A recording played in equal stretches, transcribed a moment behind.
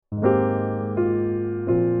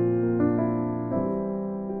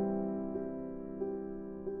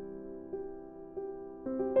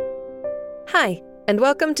Hi, and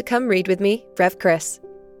welcome to Come Read With Me, Rev Chris.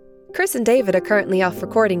 Chris and David are currently off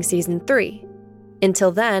recording Season 3.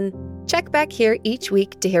 Until then, check back here each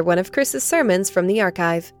week to hear one of Chris's sermons from the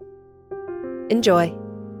archive. Enjoy.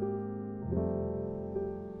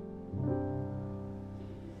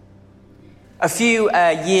 A few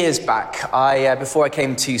years back, before I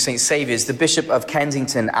came to St. Saviour's, the Bishop of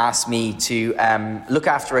Kensington asked me to look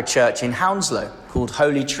after a church in Hounslow called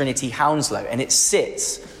Holy Trinity Hounslow, and it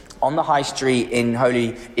sits on the High Street in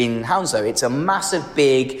Hounslow. It's a massive,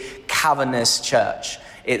 big, cavernous church.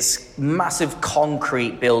 It's massive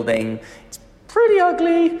concrete building. It's pretty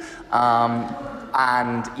ugly.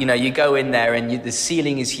 And, you go in there and the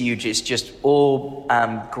ceiling is huge. It's just all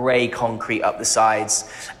grey concrete up the sides.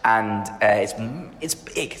 And it's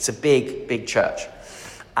big. It's a big, big church.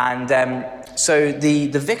 And so the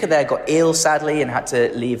vicar there got ill, sadly, and had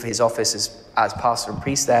to leave his office as pastor and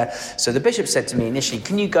priest there. So the bishop said to me initially,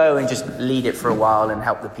 can you go and just lead it for a while and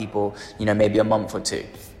help the people, maybe a month or two?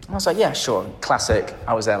 And I was like, yeah, sure. Classic.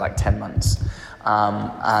 I was there like 10 months.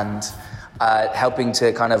 Helping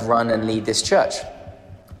to kind of run and lead this church.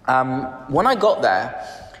 When I got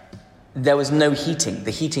there was no heating.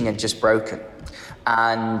 The heating had just broken.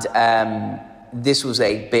 And this was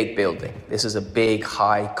a big building. This is a big,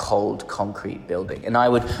 high, cold, concrete building. And I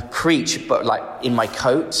would preach, but like in my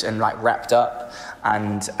coat and like wrapped up.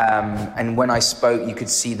 And when I spoke, you could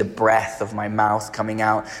see the breath of my mouth coming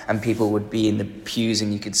out, and people would be in the pews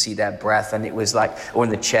and you could see their breath, and it was like, or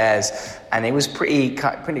in the chairs, and it was pretty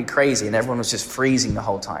crazy, and everyone was just freezing the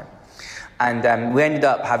whole time. And we ended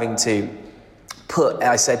up having to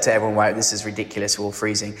I said to everyone, wow, this is ridiculous, we're all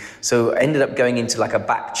freezing. So I ended up going into like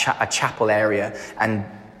a chapel area and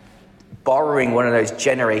borrowing one of those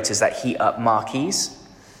generators that heat up marquees.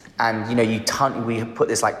 And, we put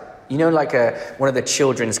this like one of the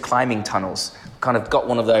children's climbing tunnels, kind of got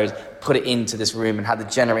one of those, put it into this room and had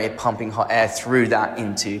the generator pumping hot air through that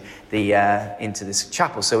into this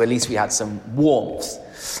chapel. So at least we had some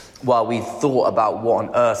warmth while we thought about what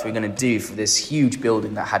on earth we're going to do for this huge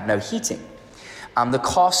building that had no heating. The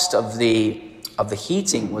cost of the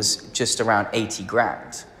heating was just around 80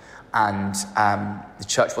 grand. And the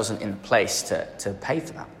church wasn't in a place to pay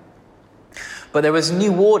for that. But there was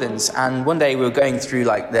new wardens, and one day we were going through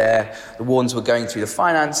the wardens were going through the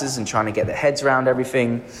finances and trying to get their heads around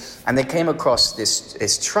everything, and they came across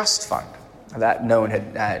this trust fund that no one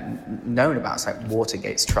had known about. It's like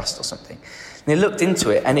Watergate's Trust or something. And they looked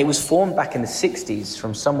into it, and it was formed back in the 60s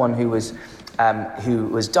from someone who was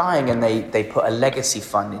dying, and they put a legacy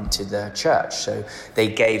fund into the church. So they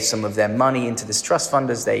gave some of their money into this trust fund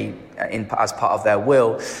as part of their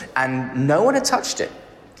will, and no one had touched it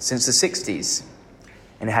since the 60s,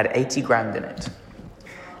 and it had 80 grand in it.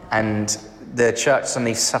 And the church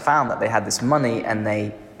suddenly found that they had this money, and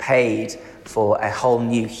they paid for a whole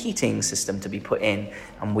new heating system to be put in,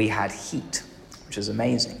 and we had heat, which was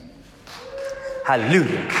amazing.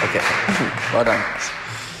 Hallelujah. Okay, well done.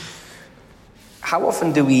 How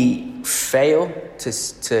often do we fail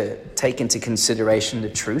to take into consideration the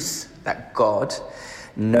truth that God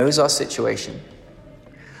knows our situation,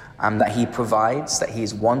 that he provides, that he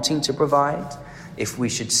is wanting to provide, if we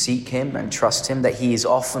should seek him and trust him, that he is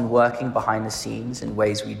often working behind the scenes in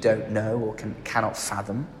ways we don't know or cannot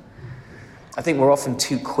fathom? I think we're often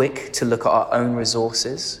too quick to look at our own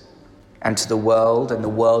resources and to the world and the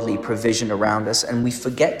worldly provision around us, and we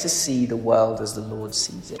forget to see the world as the Lord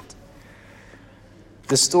sees it.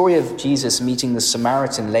 The story of Jesus meeting the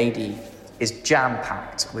Samaritan lady is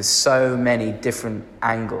jam-packed with so many different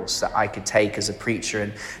angles that I could take as a preacher.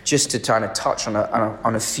 And just to kind of touch on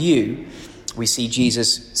a few, we see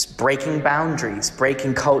Jesus breaking boundaries,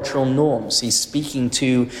 breaking cultural norms. He's speaking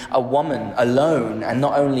to a woman alone, and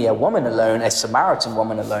not only a woman alone, a Samaritan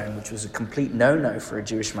woman alone, which was a complete no-no for a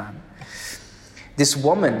Jewish man. This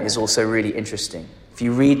woman is also really interesting. If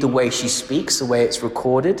you read the way she speaks, the way it's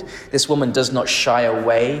recorded, this woman does not shy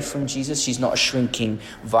away from Jesus. She's not a shrinking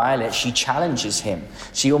violet. She challenges him.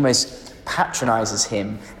 She almost patronizes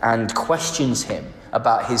him and questions him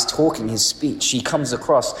about his talking, his speech. She comes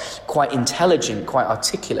across quite intelligent, quite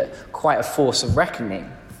articulate, quite a force of reckoning.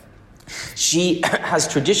 She has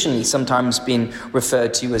traditionally sometimes been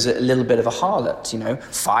referred to as a little bit of a harlot,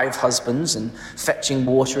 5 husbands and fetching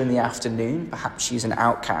water in the afternoon. Perhaps she's an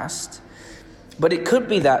outcast. But it could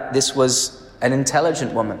be that this was an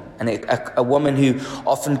intelligent woman, and a woman who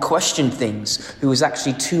often questioned things, who was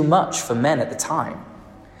actually too much for men at the time.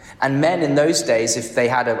 And men in those days, if they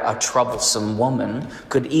had a troublesome woman,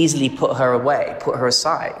 could easily put her away, put her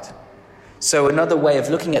aside. So another way of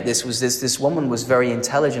looking at this was this woman was very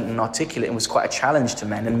intelligent and articulate and was quite a challenge to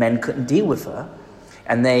men, and men couldn't deal with her.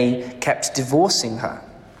 and they kept divorcing her.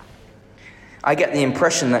 I get the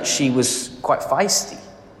impression that she was quite feisty,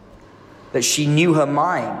 that she knew her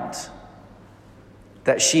mind,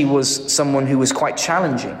 that she was someone who was quite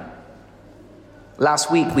challenging.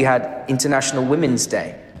 Last week we had International Women's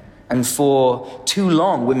Day, and for too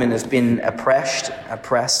long women have been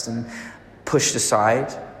oppressed and pushed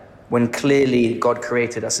aside when clearly God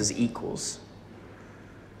created us as equals.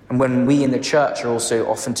 And when we in the church are also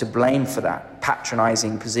often to blame for that,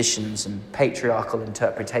 patronizing positions and patriarchal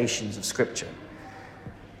interpretations of Scripture.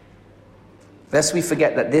 Lest we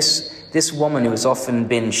forget that this woman who has often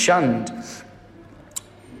been shunned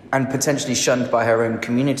and potentially shunned by her own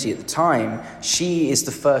community at the time, she is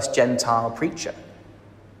the first Gentile preacher.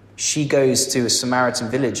 She goes to a Samaritan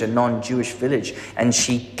village, a non-Jewish village, and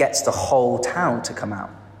she gets the whole town to come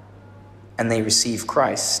out. And they receive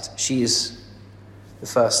Christ. She is the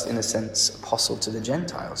first, in a sense, apostle to the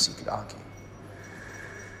Gentiles, you could argue.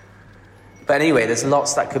 But anyway, there's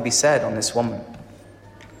lots that could be said on this woman.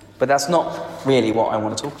 But that's not really what I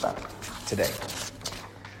want to talk about today.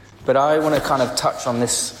 But I want to kind of touch on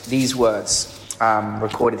these words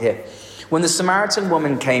recorded here. When the Samaritan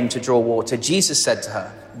woman came to draw water, Jesus said to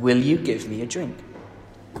her, "Will you give me a drink?"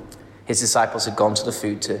 His disciples had gone to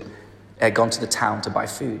the town to buy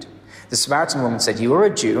food. The Samaritan woman said, "You are a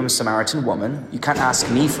Jew, I'm a Samaritan woman. You can't ask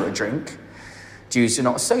me for a drink. Jews do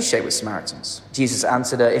not associate with Samaritans." Jesus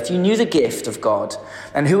answered her, "If you knew the gift of God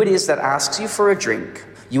and who it is that asks you for a drink,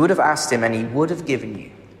 you would have asked him and he would have given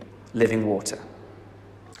you living water."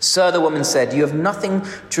 "Sir," the woman said, "you have nothing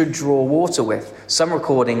to draw water with." Some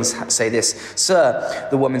recordings say this. "Sir,"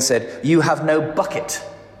 the woman said, "you have no bucket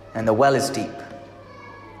and the well is deep.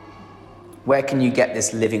 Where can you get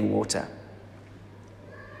this living water?"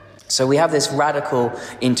 So we have this radical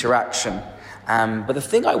interaction. But the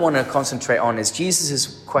thing I want to concentrate on is Jesus'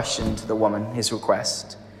 question to the woman, his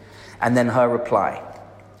request, and then her reply.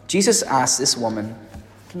 Jesus asked this woman,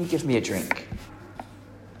 "Can you give me a drink?"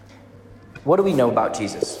 What do we know about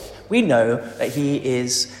Jesus? We know that he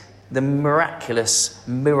is the miraculous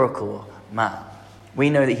miracle man. We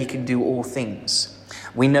know that he can do all things.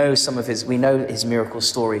 We know his miracle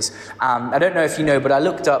stories. I don't know if you know, but I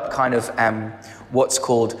looked up kind of what's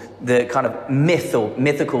called the kind of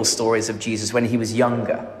mythical stories of Jesus when he was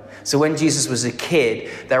younger. So when Jesus was a kid,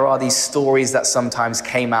 there are these stories that sometimes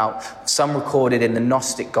came out, some recorded in the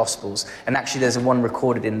Gnostic Gospels, and actually there's one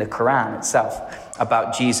recorded in the Quran itself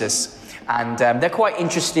about Jesus. And they're quite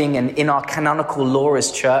interesting, and in our canonical law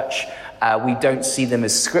as church, we don't see them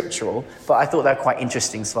as scriptural, but I thought they're quite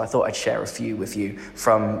interesting, so I thought I'd share a few with you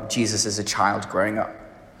from Jesus as a child growing up.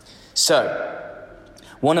 So,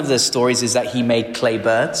 one of the stories is that he made clay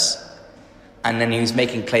birds, and then he was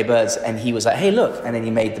making clay birds, and he was like, "Hey, look," and then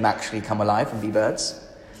he made them actually come alive and be birds,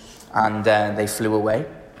 and they flew away.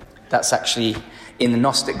 That's actually in the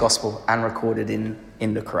Gnostic Gospel and recorded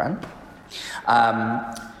in the Quran.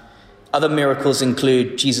 Other miracles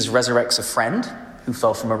include Jesus resurrects a friend who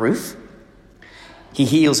fell from a roof. He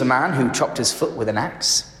heals a man who chopped his foot with an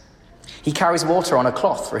axe. He carries water on a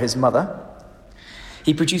cloth for his mother.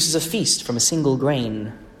 He produces a feast from a single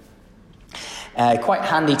grain. Quite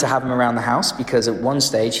handy to have him around the house, because at one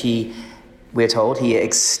stage we're told he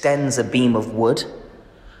extends a beam of wood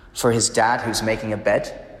for his dad who's making a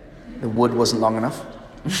bed. The wood wasn't long enough.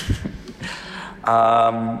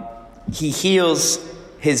 He heals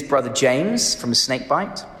his brother James from a snake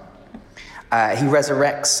bite. He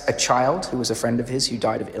resurrects a child who was a friend of his who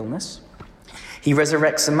died of illness. He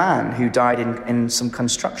resurrects a man who died in some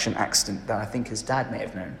construction accident that I think his dad may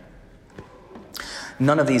have known.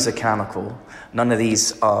 None of these are canonical. None of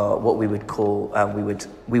these are what we would call,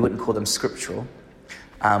 we wouldn't call them scriptural.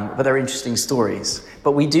 But they're interesting stories.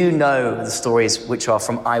 But we do know the stories which are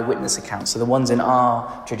from eyewitness accounts. So the ones in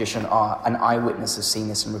our tradition are an eyewitness has seen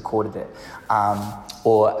this and recorded it.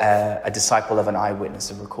 Or a disciple of an eyewitness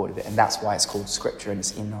have recorded it. And that's why it's called scripture and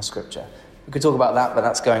it's in our scripture. We could talk about that, but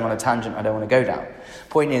that's going on a tangent I don't want to go down.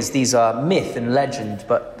 Point is, these are myth and legend,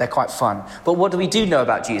 but they're quite fun. But what do we do know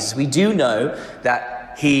about Jesus? We do know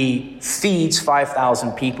that he feeds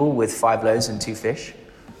 5,000 people with 5 loaves and 2 fish.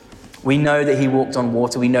 We know that he walked on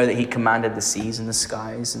water. We know that he commanded the seas and the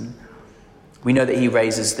skies. And we know that he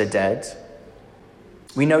raises the dead.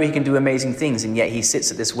 We know he can do amazing things, and yet he sits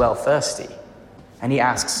at this well thirsty. And he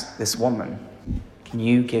asks this woman, "Can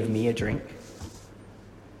you give me a drink?"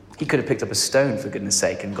 He could have picked up a stone, for goodness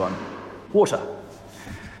sake, and gone, "Water."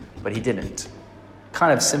 But he didn't.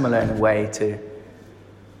 Kind of similar in a way to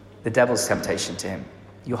the devil's temptation to him.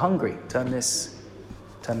 "You're hungry. Turn this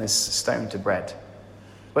stone to bread."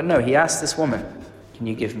 But no, he asked this woman, "Can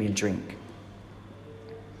you give me a drink?"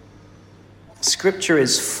 Scripture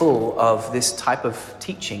is full of this type of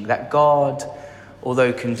teaching that God,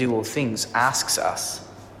 although can do all things, asks us,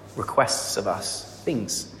 requests of us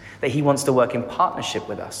things, that he wants to work in partnership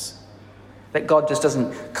with us. That God just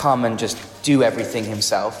doesn't come and just do everything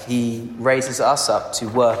himself. He raises us up to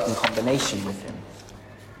work in combination with him.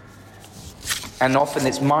 And often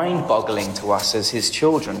it's mind-boggling to us as his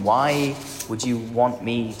children. Why would you want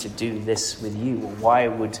me to do this with you? Or why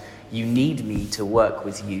would you need me to work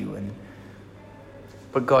with you?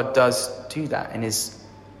 But God does do that. In his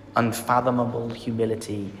unfathomable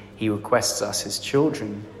humility, he requests us, his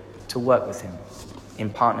children, to work with him, in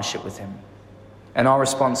partnership with him. And our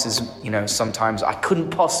response is, sometimes, I couldn't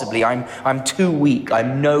possibly, I'm too weak,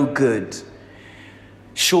 I'm no good.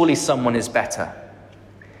 Surely someone is better.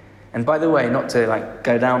 And by the way, not to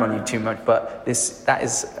go down on you too much, but that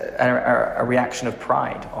is a reaction of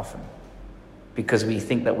pride often. Because we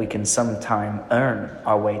think that we can sometime earn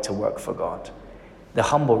our way to work for God. The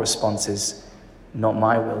humble response is, not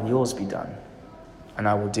my will, yours be done. And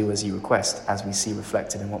I will do as you request, as we see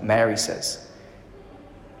reflected in what Mary says.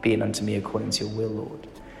 Be it unto me according to your will, Lord.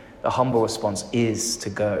 The humble response is to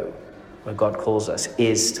go where God calls us,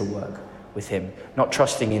 is to work with him. Not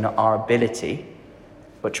trusting in our ability,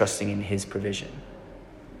 but trusting in his provision.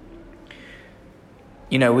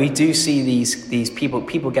 We do see these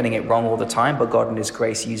people getting it wrong all the time, but God in his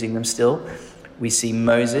grace using them still. We see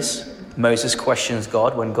Moses. Moses questions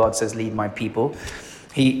God when God says, lead my people.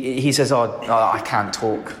 He says, I can't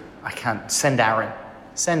talk. I can't. Send Aaron.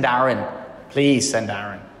 Send Aaron. Please send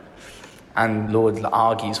Aaron. And Lord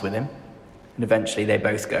argues with him. And eventually they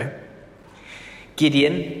both go.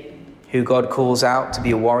 Gideon, who God calls out to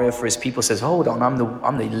be a warrior for his people, says, hold on, I'm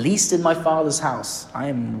the least in my father's house. I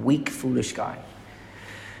am a weak, foolish guy.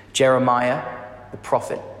 Jeremiah, the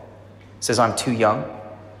prophet, says, I'm too young.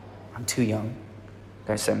 I'm too young.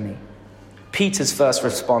 Don't send me. Peter's first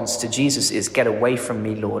response to Jesus is, get away from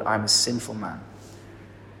me, Lord. I'm a sinful man.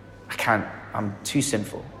 I can't. I'm too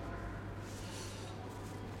sinful.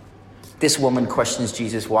 This woman questions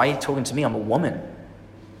Jesus, why are you talking to me? I'm a woman.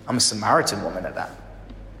 I'm a Samaritan woman at that.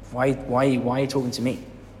 Why are you talking to me?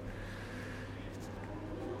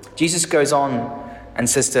 Jesus goes on and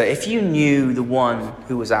says to her, if you knew the one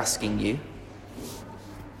who was asking you,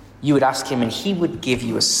 you would ask him and he would give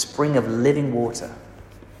you a spring of living water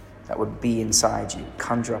that would be inside you,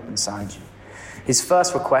 conjure up inside you. His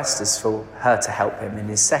first request is for her to help him, and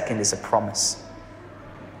his second is a promise,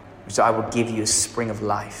 which I will give you a spring of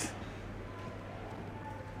life.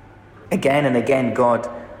 Again and again, God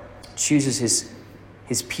chooses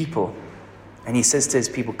his people, and he says to his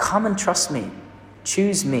people, come and trust me,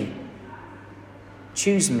 choose me,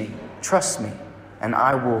 trust me, and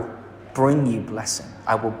I will bring you blessing.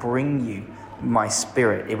 I will bring you my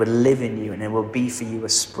spirit. It will live in you, and it will be for you a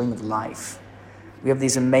spring of life. We have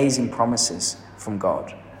these amazing promises from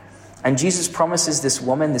God. And Jesus promises this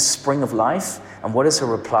woman this spring of life, and what is her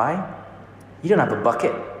reply? You don't have a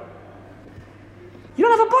bucket. You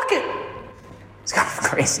don't have a bucket. It's kind of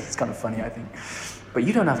crazy. It's kind of funny, I think. But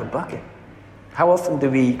you don't have a bucket. How often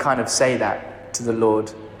do we kind of say that to the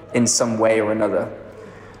Lord in some way or another?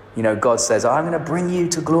 God says, I'm going to bring you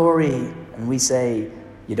to glory. And we say,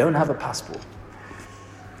 you don't have a passport.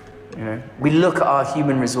 We look at our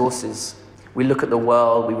human resources. We look at the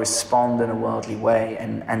world. We respond in a worldly way.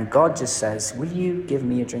 And God just says, will you give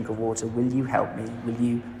me a drink of water? Will you help me? Will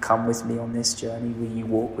you come with me on this journey? Will you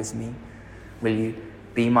walk with me? Will you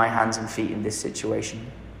be my hands and feet in this situation?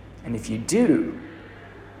 And if you do,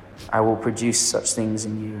 I will produce such things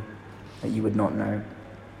in you that you would not know.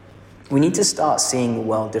 We need to start seeing the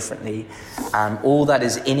world differently. All that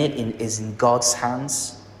is in it is in God's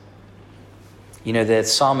hands. The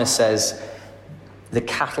psalmist says, the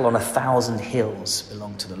cattle on 1,000 hills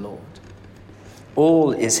belong to the Lord.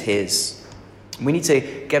 All is his. We need to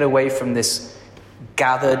get away from this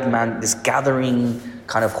gathering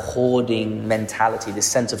kind of hoarding mentality, this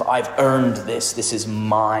sense of I've earned this is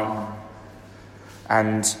mine.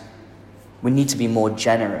 And we need to be more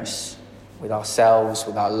generous with ourselves,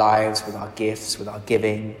 with our lives, with our gifts, with our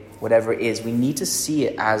giving, whatever it is. We need to see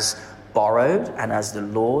it as borrowed and as the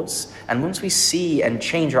Lord's. And once we see and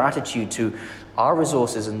change our attitude to our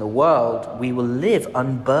resources in the world, we will live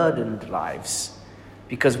unburdened lives,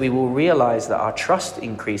 because we will realize that our trust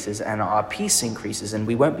increases and our peace increases, and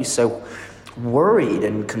we won't be so worried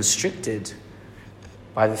and constricted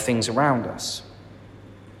by the things around us.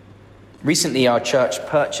 Recently, our church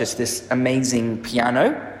purchased this amazing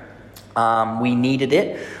piano. We needed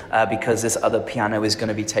it because this other piano is going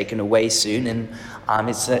to be taken away soon, and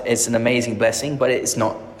it's an amazing blessing, but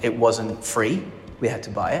it wasn't free. We had to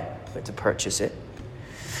buy it. We had to purchase it.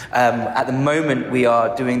 At the moment, we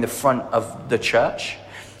are doing the front of the church.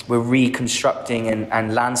 We're reconstructing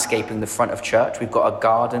and landscaping the front of church. We've got a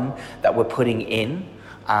garden that we're putting in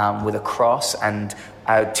with a cross and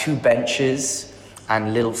 2 benches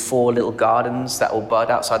and 4 little gardens that will bud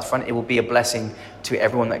outside the front. It will be a blessing to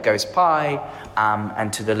everyone that goes by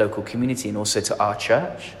and to the local community and also to our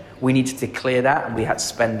church. We needed to clear that, and we had to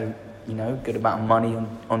spend a good amount of money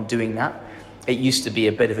on doing that. It used to be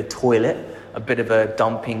a bit of a toilet, a bit of a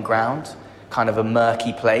dumping ground, kind of a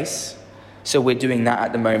murky place. So we're doing that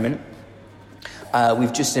at the moment.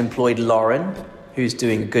 We've just employed Lauren, who's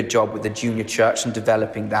doing a good job with the junior church and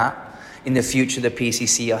developing that. In the future, the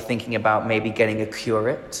PCC are thinking about maybe getting a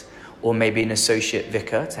curate or maybe an associate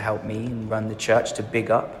vicar to help me and run the church, to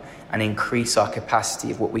big up and increase our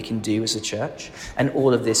capacity of what we can do as a church. And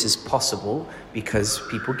all of this is possible because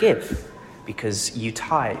people give, because you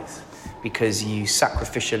tithe, because you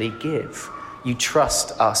sacrificially give. You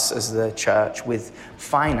trust us as the church with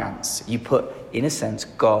finance. You put, in a sense,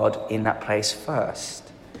 God in that place first.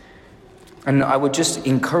 And I would just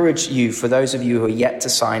encourage you, for those of you who are yet to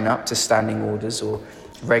sign up to standing orders or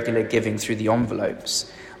regular giving through the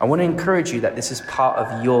envelopes, I want to encourage you that this is part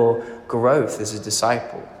of your growth as a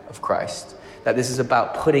disciple of Christ, that this is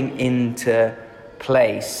about putting into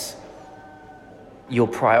place your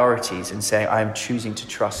priorities and saying, I'm choosing to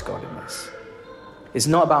trust God in this. It's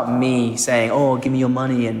not about me saying, oh, give me your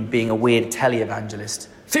money and being a weird televangelist,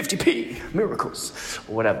 50p, miracles,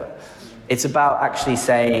 or whatever. It's about actually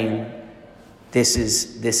saying, this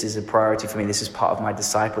is a priority for me. This is part of my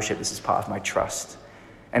discipleship. This is part of my trust.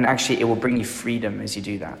 And actually, it will bring you freedom as you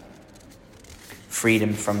do that.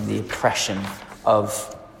 Freedom from the oppression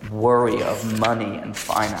of worry, of money and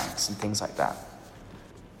finance and things like that.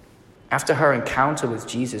 After her encounter with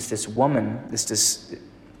Jesus, this woman, this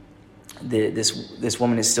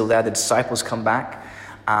woman is still there. The disciples come back,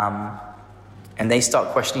 and they start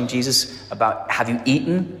questioning Jesus about, have you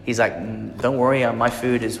eaten? He's like, don't worry, my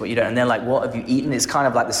food is what you don't. And they're like, what have you eaten? It's kind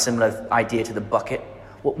of like the similar idea to the bucket.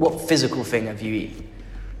 What physical thing have you eaten?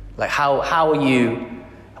 Like, how are you?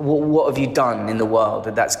 What have you done in the world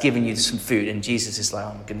that's given you some food? And Jesus is like,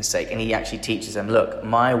 oh, for goodness sake. And he actually teaches them, look,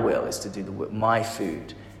 my will is to do the work. My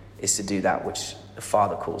food is to do that which the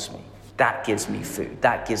Father calls me. That gives me food.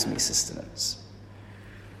 That gives me sustenance.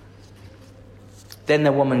 Then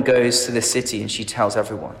the woman goes to the city and she tells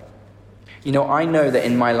everyone. I know that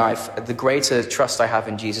in my life, the greater trust I have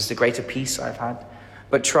in Jesus, the greater peace I've had.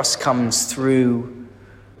 But trust comes through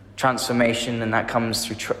transformation, and that comes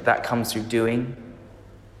through doing.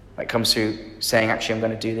 That comes through saying, actually, I'm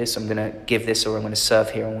going to do this. I'm going to give this, or I'm going to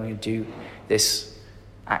serve here. I'm going to do this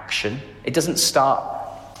action. It doesn't start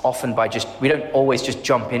often by we don't always just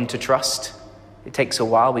jump into trust. It takes a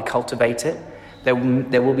while. We cultivate it. There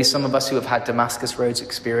will be some of us who have had Damascus Roads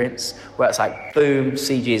experience where it's like, boom,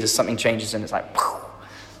 see Jesus, something changes, and it's like,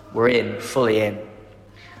 we're in, fully in.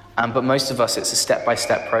 But most of us, it's a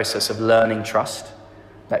step-by-step process of learning trust,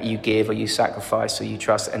 that you give or you sacrifice or you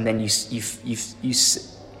trust, and then you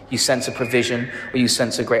sense a provision or you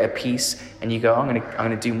sense a greater peace, and you go, I'm going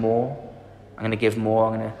to do more. I'm going to give more.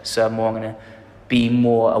 I'm going to serve more. I'm going to be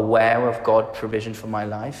more aware of God's provision for my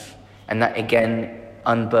life. And that, again,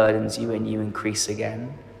 unburdens you and you increase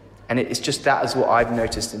again. And it's just that is what I've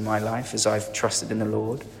noticed in my life as I've trusted in the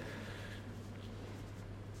Lord.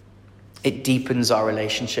 It deepens our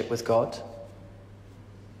relationship with God.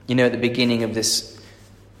 At the beginning of this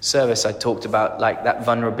service, I talked about like that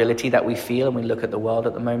vulnerability that we feel when we look at the world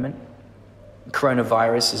at the moment.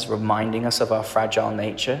 Coronavirus is reminding us of our fragile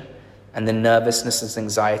nature and the nervousness and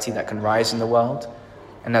anxiety that can rise in the world.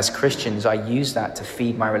 And as Christians, I use that to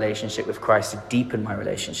feed my relationship with Christ, to deepen my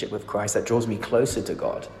relationship with Christ. That draws me closer to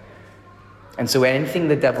God. And so anything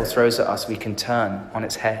the devil throws at us, we can turn on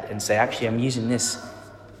its head and say, actually, I'm using this.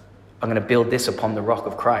 I'm going to build this upon the rock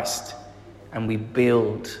of Christ. And we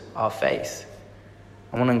build our faith.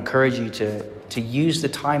 I want to encourage you to use the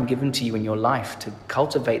time given to you in your life to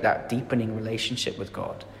cultivate that deepening relationship with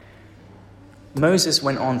God. Moses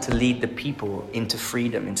went on to lead the people into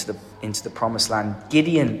freedom, into the promised land.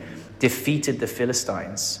 Gideon defeated the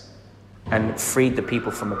Philistines and freed the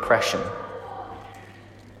people from oppression.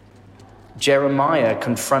 Jeremiah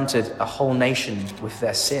confronted a whole nation with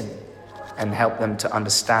their sin and helped them to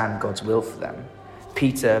understand God's will for them.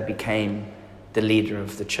 Peter became the leader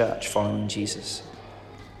of the church following Jesus.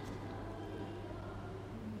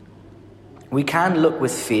 We can look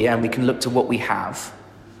with fear and we can look to what we have,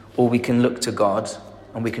 or we can look to God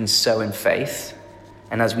and we can sow in faith.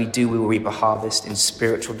 And as we do, we will reap a harvest in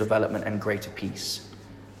spiritual development and greater peace.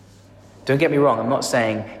 Don't get me wrong, I'm not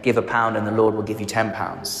saying give £1 and the Lord will give you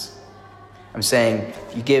 £10. I'm saying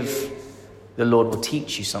you give, the Lord will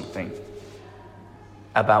teach you something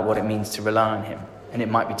about what it means to rely on him. And it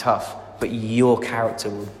might be tough, but your character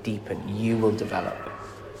will deepen. You will develop.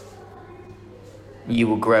 You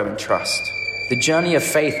will grow in trust. The journey of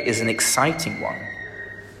faith is an exciting one.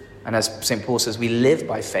 And as St. Paul says, we live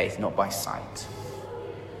by faith, not by sight.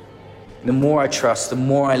 The more I trust, the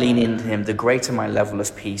more I lean into him, the greater my level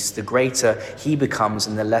of peace, the greater he becomes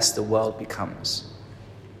and the less the world becomes.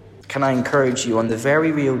 Can I encourage you on the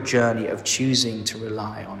very real journey of choosing to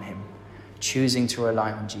rely on him, choosing to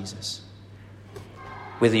rely on Jesus?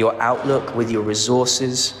 With your outlook, with your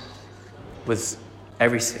resources, with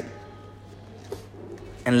everything.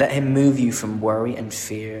 And let him move you from worry and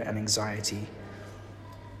fear and anxiety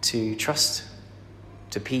to trust,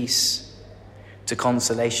 to peace, to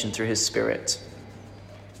consolation through his Spirit.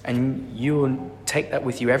 And you will take that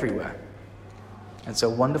with you everywhere. It's a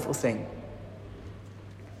wonderful thing.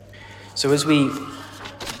 So as we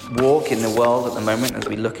walk in the world at the moment, as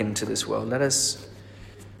we look into this world, let us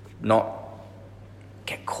not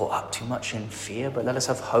get caught up too much in fear, but let us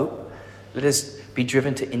have hope. Let us be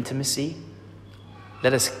driven to intimacy.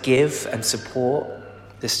 Let us give and support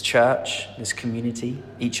this church, this community,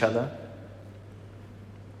 each other.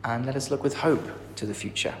 And let us look with hope to the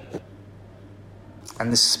future.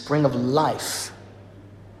 And the spring of life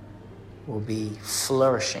will be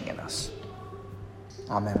flourishing in us.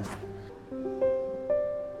 Amen.